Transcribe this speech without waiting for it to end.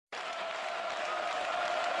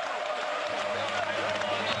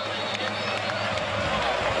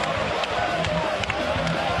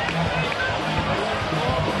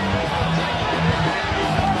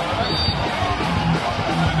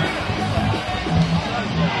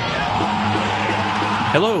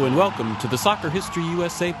Hello and welcome to the Soccer History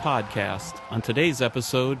USA podcast. On today's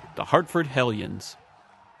episode, the Hartford Hellions.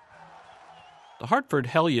 The Hartford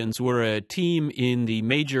Hellions were a team in the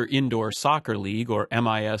Major Indoor Soccer League, or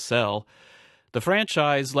MISL. The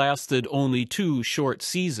franchise lasted only 2 short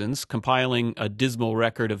seasons, compiling a dismal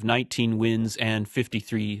record of 19 wins and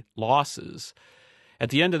 53 losses. At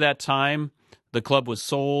the end of that time, the club was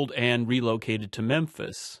sold and relocated to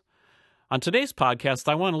Memphis. On today's podcast,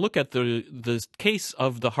 I want to look at the case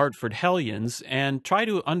of the Hartford Hellions and try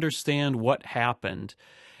to understand what happened.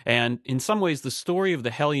 And in some ways, the story of the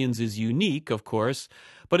Hellions is unique, of course,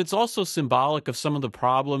 but it's also symbolic of some of the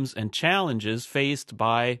problems and challenges faced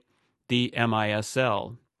by the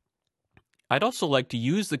MISL. I'd also like to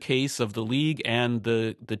use the case of the league and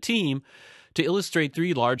the team to illustrate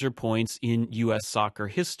 3 larger points in U.S. soccer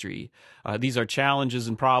history. These are challenges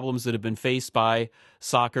and problems that have been faced by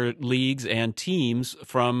soccer leagues and teams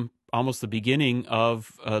from almost the beginning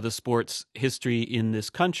of the sport's history in this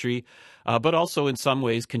country, but also in some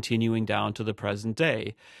ways continuing down to the present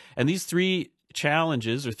day. And these 3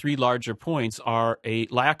 challenges, or 3 larger points, are a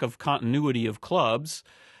lack of continuity of clubs,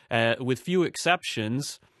 with few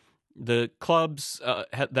exceptions. The clubs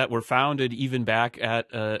that were founded even back at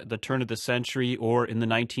the turn of the century or in the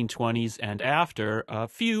 1920s and after,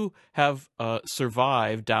 few have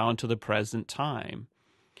survived down to the present time.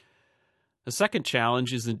 The second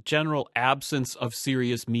challenge is the general absence of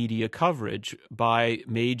serious media coverage by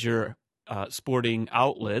major sporting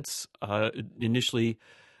outlets, initially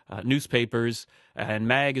newspapers and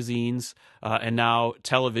magazines, and now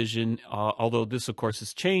television, although this, of course,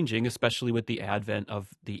 is changing, especially with the advent of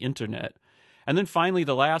the internet. And then finally,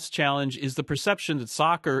 the last challenge is the perception that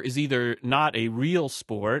soccer is either not a real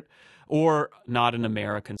sport or not an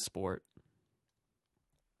American sport.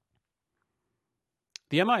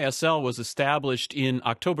 The MISL was established in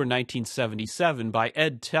October 1977 by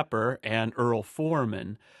Ed Tepper and Earl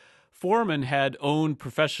Foreman. Foreman had owned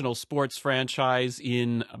professional sports franchise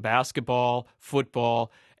in basketball,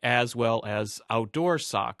 football, as well as outdoor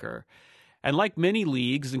soccer. And like many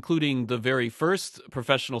leagues, including the very first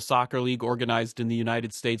professional soccer league organized in the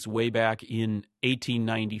United States way back in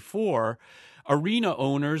 1894, arena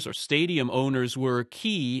owners or stadium owners were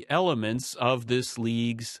key elements of this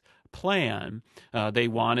league's plan. They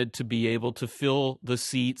wanted to be able to fill the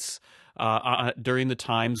seats during the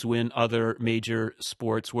times when other major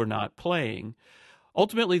sports were not playing.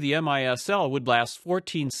 Ultimately, the MISL would last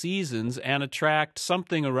 14 seasons and attract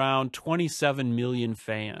something around 27 million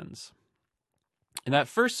fans. In that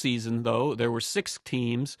first season, though, there were 6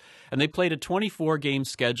 teams, and they played a 24-game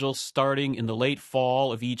schedule starting in the late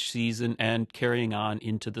fall of each season and carrying on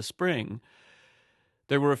into the spring.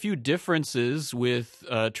 There were a few differences with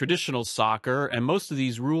traditional soccer, and most of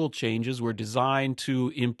these rule changes were designed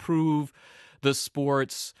to improve the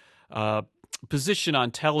sport's position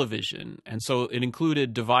on television. And so it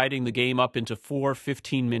included dividing the game up into 4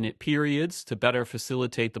 15-minute periods to better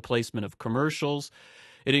facilitate the placement of commercials.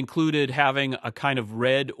 It included having a kind of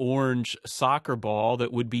red-orange soccer ball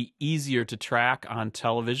that would be easier to track on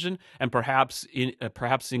television, and perhaps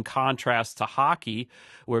in contrast to hockey,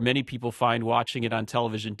 where many people find watching it on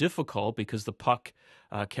television difficult because the puck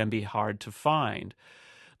can be hard to find.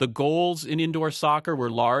 The goals in indoor soccer were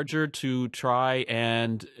larger to try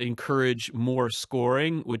and encourage more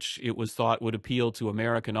scoring, which it was thought would appeal to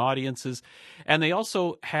American audiences. And they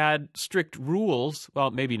also had strict rules, well,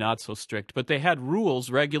 maybe not so strict, but they had rules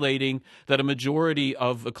regulating that a majority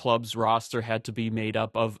of the club's roster had to be made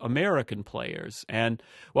up of American players. And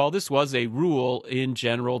while this was a rule, in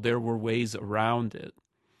general, there were ways around it.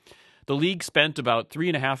 The league spent about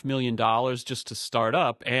 $3.5 million just to start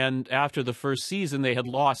up, and after the first season, they had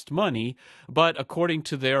lost money, but according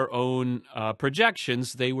to their own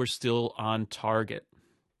projections, they were still on target.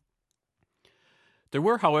 There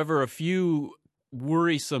were, however, a few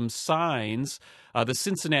worrisome signs. The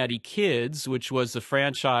Cincinnati Kids, which was a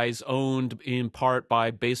franchise owned in part by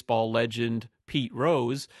baseball legend Pete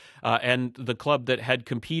Rose, and the club that had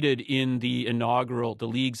competed in the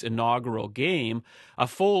league's inaugural game,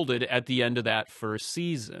 folded at the end of that first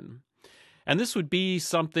season. And this would be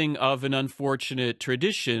something of an unfortunate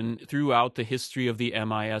tradition throughout the history of the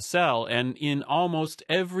MISL. And in almost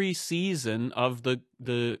every season of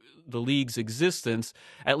the league's existence,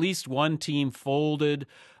 at least one team folded,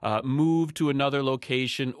 moved to another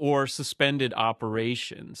location, or suspended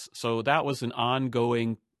operations. So that was an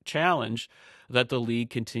ongoing challenge that the league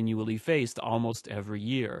continually faced almost every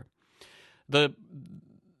year.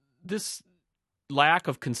 This lack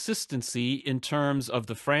of consistency in terms of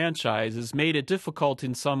the franchises made it difficult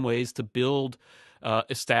in some ways to build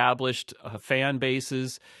established fan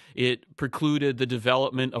bases. It precluded the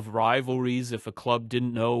development of rivalries if a club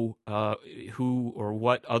didn't know who or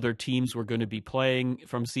what other teams were going to be playing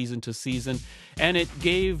from season to season. And it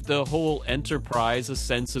gave the whole enterprise a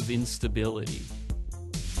sense of instability.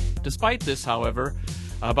 Despite this, however,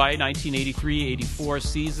 by 1983-84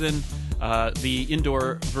 season, the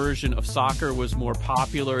indoor version of soccer was more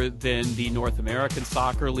popular than the North American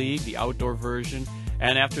Soccer League, the outdoor version.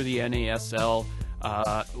 And after the NASL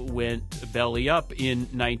went belly up in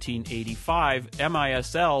 1985,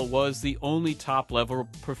 MISL was the only top-level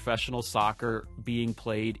professional soccer being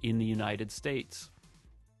played in the United States.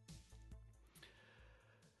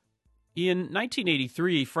 In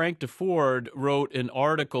 1983, Frank DeFord wrote an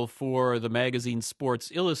article for the magazine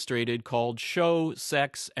Sports Illustrated called Show,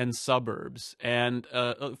 Sex, and Suburbs. And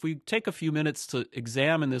if we take a few minutes to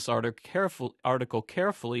examine this article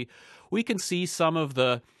carefully, we can see some of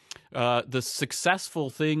the successful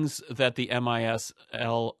things that the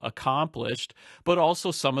MISL accomplished, but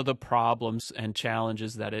also some of the problems and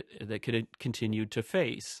challenges that it continued to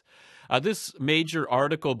face. This major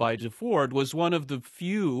article by DeFord was one of the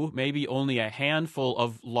few, maybe only a handful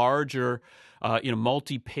of larger,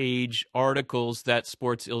 multi-page articles that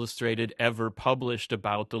Sports Illustrated ever published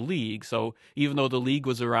about the league. So even though the league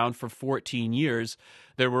was around for 14 years,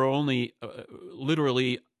 there were only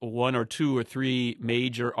literally one or two or three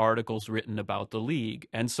major articles written about the league.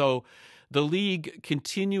 And so the league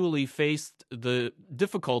continually faced the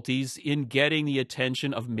difficulties in getting the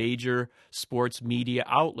attention of major sports media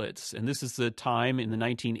outlets. And this is the time in the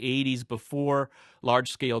 1980s before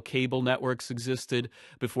large-scale cable networks existed,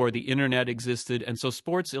 before the internet existed. And so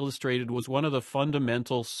Sports Illustrated was one of the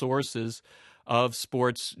fundamental sources of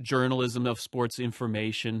sports journalism, of sports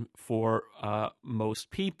information for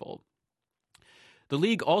most people. The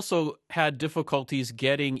league also had difficulties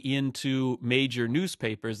getting into major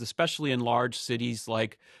newspapers, especially in large cities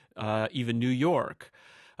like even New York.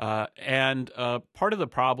 And part of the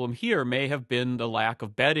problem here may have been the lack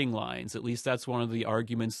of betting lines. At least that's one of the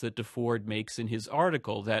arguments that DeFord makes in his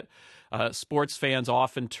article, that sports fans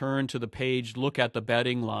often turn to the page, look at the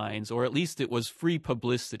betting lines, or at least it was free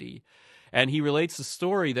publicity. And he relates the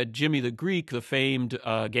story that Jimmy the Greek, the famed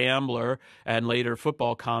gambler and later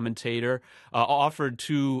football commentator, offered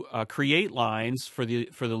to create lines for the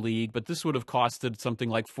league, but this would have costed something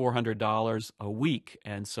like $400 a week,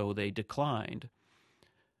 and so they declined.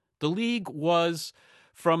 The league was,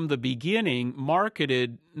 from the beginning,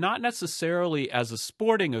 marketed not necessarily as a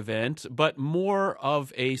sporting event, but more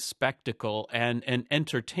of a spectacle and an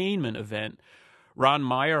entertainment event. Ron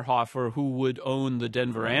Meyerhofer, who would own the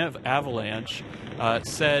Denver Avalanche,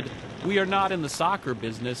 said, "We are not in the soccer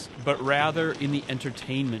business, but rather in the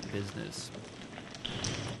entertainment business."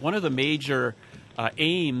 One of the major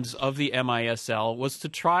aims of the MISL was to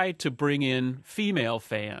try to bring in female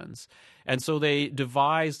fans. And so they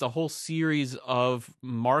devised a whole series of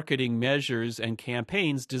marketing measures and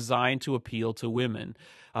campaigns designed to appeal to women.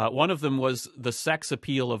 One of them was the sex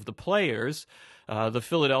appeal of the players. The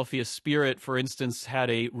Philadelphia Spirit, for instance,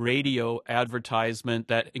 had a radio advertisement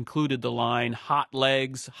that included the line, "Hot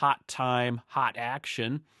legs, hot time, hot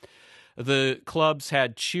action." The clubs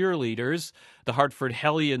had cheerleaders. The Hartford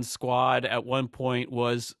Hellions squad at one point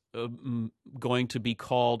was going to be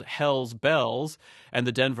called Hell's Bells, and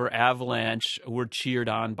the Denver Avalanche were cheered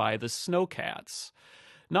on by the Snowcats.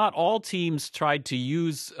 Not all teams tried to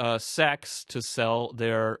use sex to sell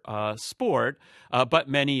their sport, but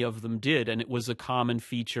many of them did, and it was a common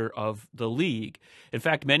feature of the league. In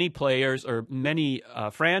fact, many players or many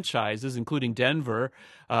franchises, including Denver,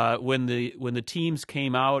 when the teams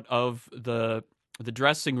came out of the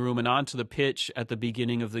dressing room and onto the pitch at the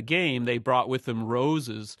beginning of the game, they brought with them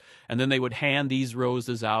roses, and then they would hand these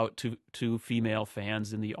roses out to female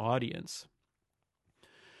fans in the audience.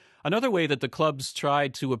 Another way that the clubs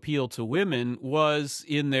tried to appeal to women was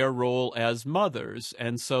in their role as mothers.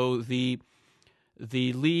 And so the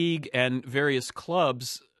league and various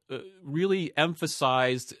clubs really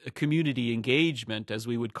emphasized community engagement, as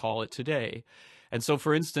we would call it today. And so,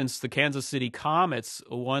 for instance, the Kansas City Comets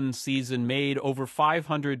one season made over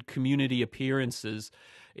 500 community appearances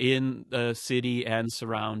in the city and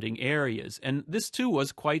surrounding areas. And this, too,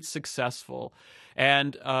 was quite successful.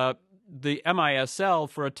 And the MISL,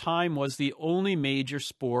 for a time, was the only major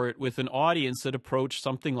sport with an audience that approached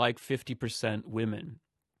something like 50% women.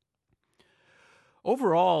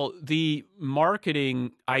 Overall, the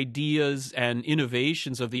marketing ideas and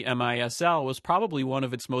innovations of the MISL was probably one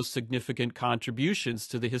of its most significant contributions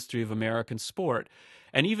to the history of American sport.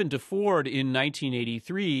 And even DeFord in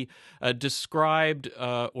 1983 described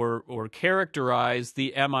or characterized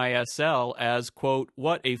the MISL as, quote,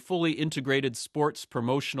 what a fully integrated sports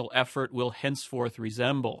promotional effort will henceforth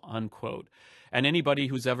resemble, unquote. And anybody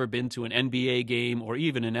who's ever been to an NBA game or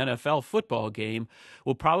even an NFL football game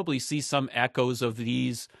will probably see some echoes of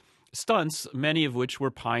these stunts, many of which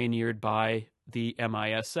were pioneered by the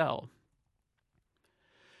MISL.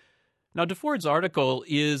 Now, DeFord's article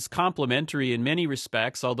is complimentary in many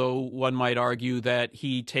respects, although one might argue that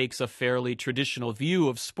he takes a fairly traditional view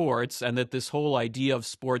of sports and that this whole idea of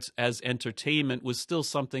sports as entertainment was still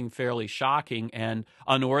something fairly shocking and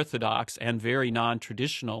unorthodox and very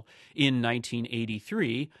non-traditional in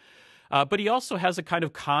 1983. But he also has a kind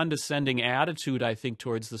of condescending attitude, I think,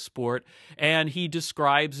 towards the sport, and he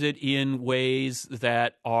describes it in ways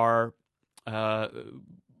that are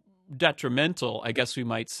detrimental, I guess we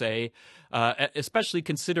might say, especially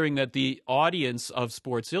considering that the audience of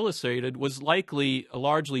Sports Illustrated was likely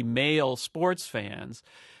largely male sports fans.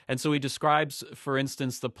 And so he describes, for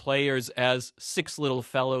instance, the players as six little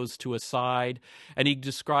fellows to a side, and he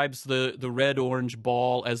describes the red-orange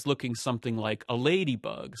ball as looking something like a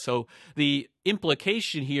ladybug. So the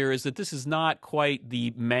implication here is that this is not quite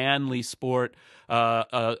the manly sport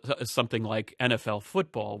something like NFL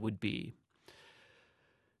football would be.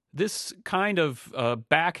 This kind of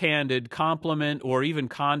backhanded compliment or even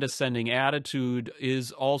condescending attitude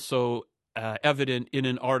is also evident in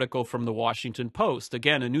an article from the Washington Post,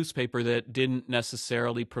 again, a newspaper that didn't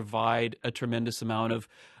necessarily provide a tremendous amount of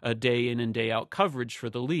day in and day out coverage for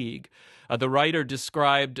the league. The writer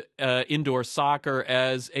described indoor soccer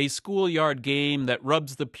as a schoolyard game that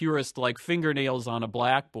rubs the purist like fingernails on a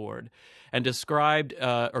blackboard, and described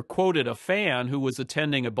or quoted a fan who was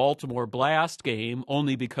attending a Baltimore Blast game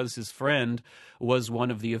only because his friend was one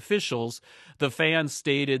of the officials. The fan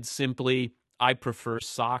stated simply, "I prefer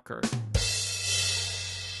soccer."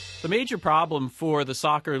 The major problem for the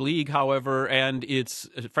soccer league, however, and its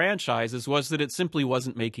franchises was that it simply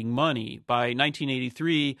wasn't making money. By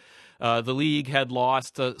 1983, the league had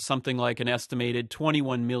lost something like an estimated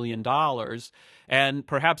 $21 million. And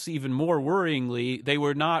perhaps even more worryingly, they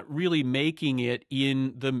were not really making it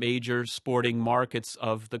in the major sporting markets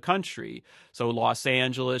of the country. So Los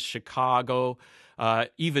Angeles, Chicago,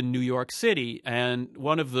 even New York City. And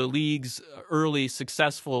one of the league's early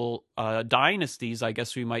successful dynasties, I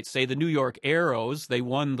guess we might say, the New York Arrows, they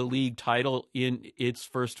won the league title in its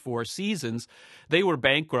first 4 seasons. They were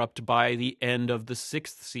bankrupt by the end of the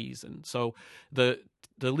 6th season. So the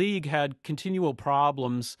league had continual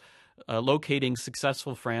problems locating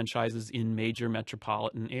successful franchises in major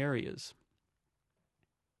metropolitan areas.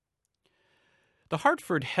 The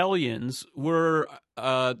Hartford Hellions were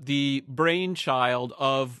the brainchild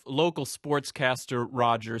of local sportscaster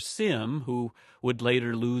Roger Sim, who would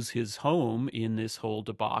later lose his home in this whole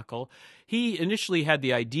debacle. He initially had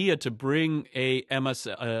the idea to bring a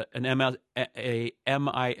MISL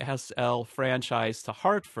franchise to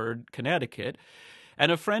Hartford, Connecticut, and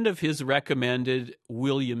a friend of his recommended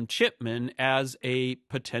William Chipman as a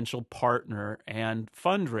potential partner and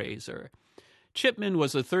fundraiser. Chipman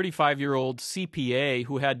was a 35-year-old CPA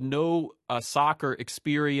who had no soccer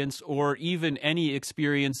experience or even any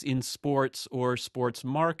experience in sports or sports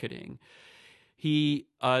marketing. He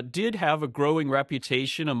did have a growing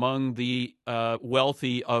reputation among the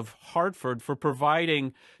wealthy of Hartford for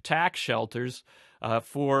providing tax shelters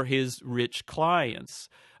for his rich clients.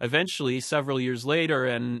 Eventually, several years later,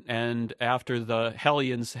 and after the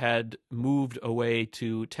Hellions had moved away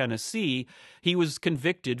to Tennessee, he was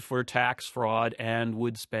convicted for tax fraud and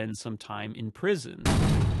would spend some time in prison.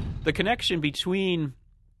 The connection between,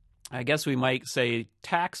 I guess we might say,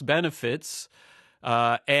 tax benefits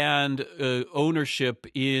and ownership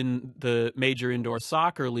in the major indoor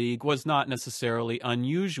soccer league was not necessarily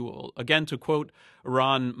unusual. Again, to quote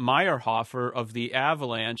Ron Meyerhofer of the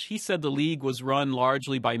Avalanche, he said the league was run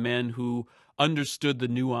largely by men who understood the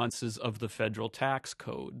nuances of the federal tax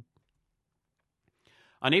code.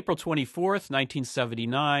 On April 24th,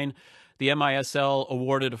 1979, the MISL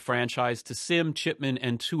awarded a franchise to Sim, Chipman,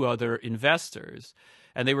 and 2 other investors.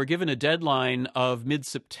 And they were given a deadline of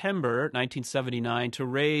mid-September 1979 to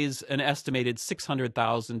raise an estimated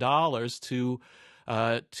 $600,000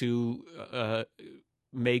 to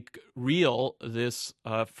make real this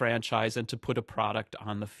franchise and to put a product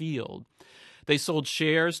on the field. They sold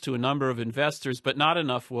shares to a number of investors, but not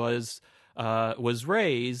enough was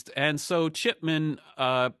raised, and so Chipman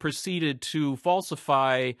proceeded to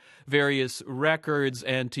falsify various records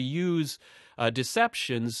and to use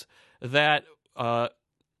deceptions that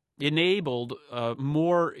enabled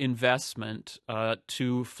more investment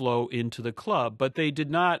to flow into the club, but they did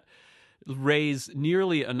not raise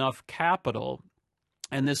nearly enough capital,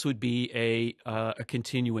 and this would be a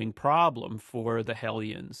continuing problem for the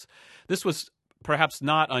Hellions. This was perhaps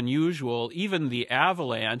not unusual. Even the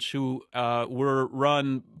Avalanche, who were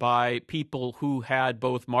run by people who had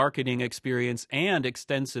both marketing experience and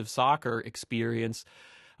extensive soccer experience,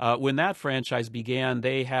 when that franchise began,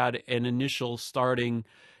 they had an initial starting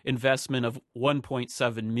investment of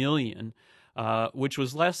 $1.7 million, which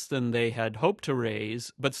was less than they had hoped to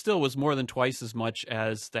raise, but still was more than twice as much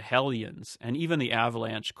as the Hellions. And even the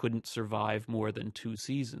Avalanche couldn't survive more than 2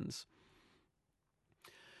 seasons.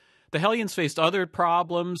 The Hellions faced other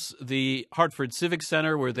problems. The Hartford Civic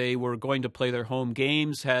Center, where they were going to play their home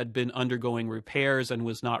games, had been undergoing repairs and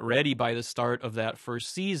was not ready by the start of that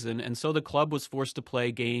first season. And so the club was forced to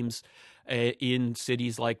play games in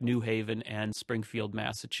cities like New Haven and Springfield,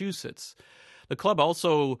 Massachusetts. The club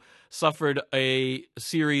also suffered a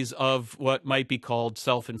series of what might be called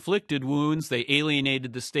self-inflicted wounds. They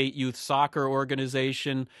alienated the state youth soccer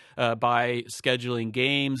organization by scheduling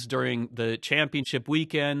games during the championship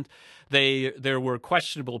weekend. There were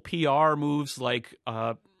questionable PR moves, like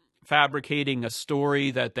fabricating a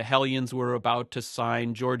story that the Hellions were about to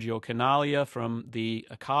sign Giorgio Canaglia from the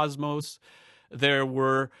Cosmos. There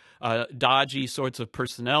were dodgy sorts of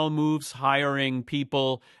personnel moves, hiring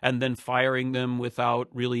people and then firing them without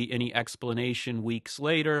really any explanation weeks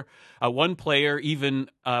later. One player even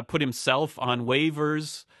put himself on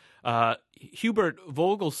waivers. Hubert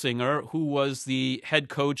Vogelsinger, who was the head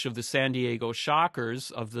coach of the San Diego Shockers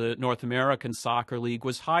of the North American Soccer League,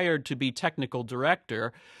 was hired to be technical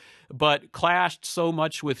director, but clashed so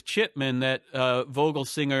much with Chipman that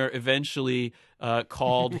Vogelsinger eventually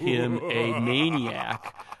called him a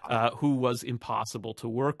maniac who was impossible to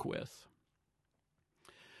work with.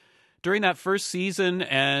 During that first season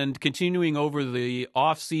and continuing over the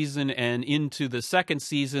offseason and into the second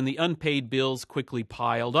season, the unpaid bills quickly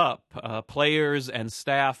piled up. Players and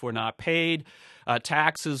staff were not paid.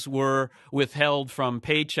 Taxes were withheld from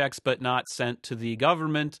paychecks but not sent to the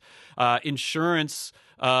government.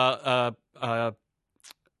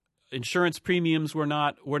 Insurance premiums were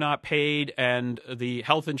not paid, and the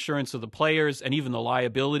health insurance of the players and even the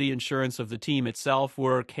liability insurance of the team itself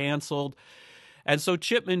were canceled. And so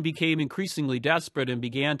Chipman became increasingly desperate and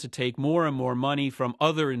began to take more and more money from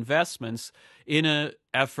other investments in an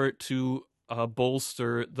effort to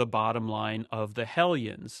bolster the bottom line of the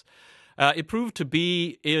Hellions. It proved to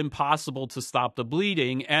be impossible to stop the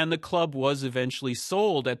bleeding, and the club was eventually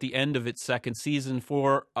sold at the end of its second season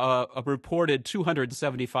for a reported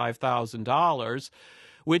 $275,000,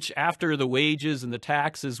 which, after the wages and the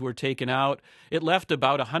taxes were taken out, it left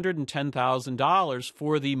about $110,000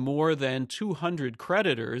 for the more than 200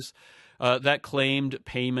 creditors that claimed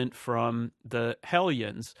payment from the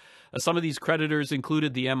Hellions. Some of these creditors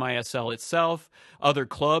included the MISL itself, other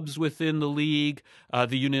clubs within the league,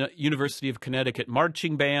 the University of Connecticut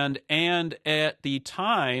Marching Band, and at the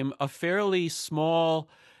time, a fairly small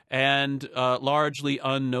and largely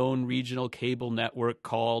unknown regional cable network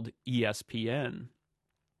called ESPN.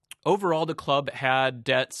 Overall, the club had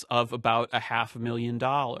debts of about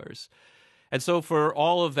 $500,000. And so for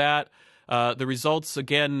all of that, the results,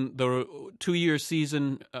 again, the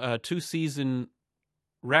two-season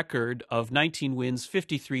record of 19 wins,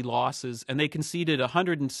 53 losses, and they conceded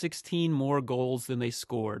 116 more goals than they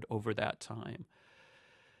scored over that time.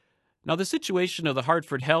 Now, the situation of the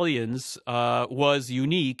Hartford Hellions was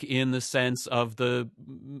unique in the sense of the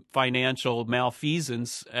financial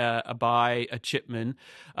malfeasance by Chipman,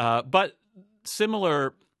 but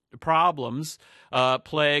similar problems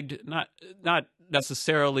plagued not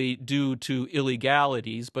necessarily due to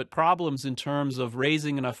illegalities, but problems in terms of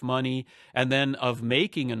raising enough money and then of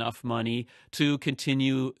making enough money to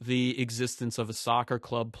continue the existence of a soccer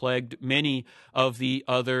club plagued many of the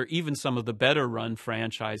other, even some of the better run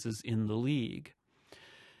franchises in the league.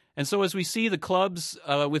 And so as we see, the clubs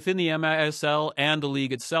within the MISL and the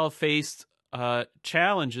league itself faced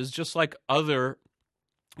challenges just like other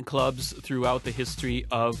clubs throughout the history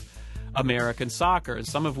of American soccer,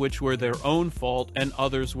 some of which were their own fault and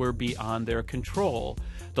others were beyond their control.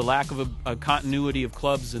 The lack of a continuity of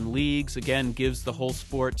clubs and leagues, again, gives the whole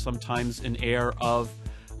sport sometimes an air of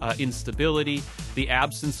instability. The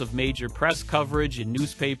absence of major press coverage in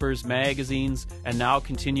newspapers, magazines, and now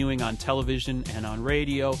continuing on television and on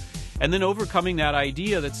radio. And then overcoming that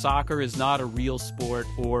idea that soccer is not a real sport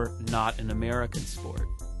or not an American sport.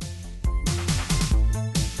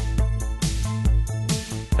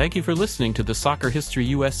 Thank you for listening to the Soccer History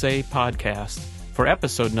USA podcast. For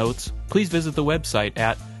episode notes, please visit the website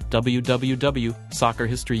at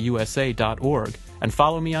www.soccerhistoryusa.org, and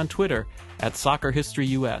follow me on Twitter at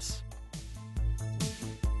soccerhistoryus.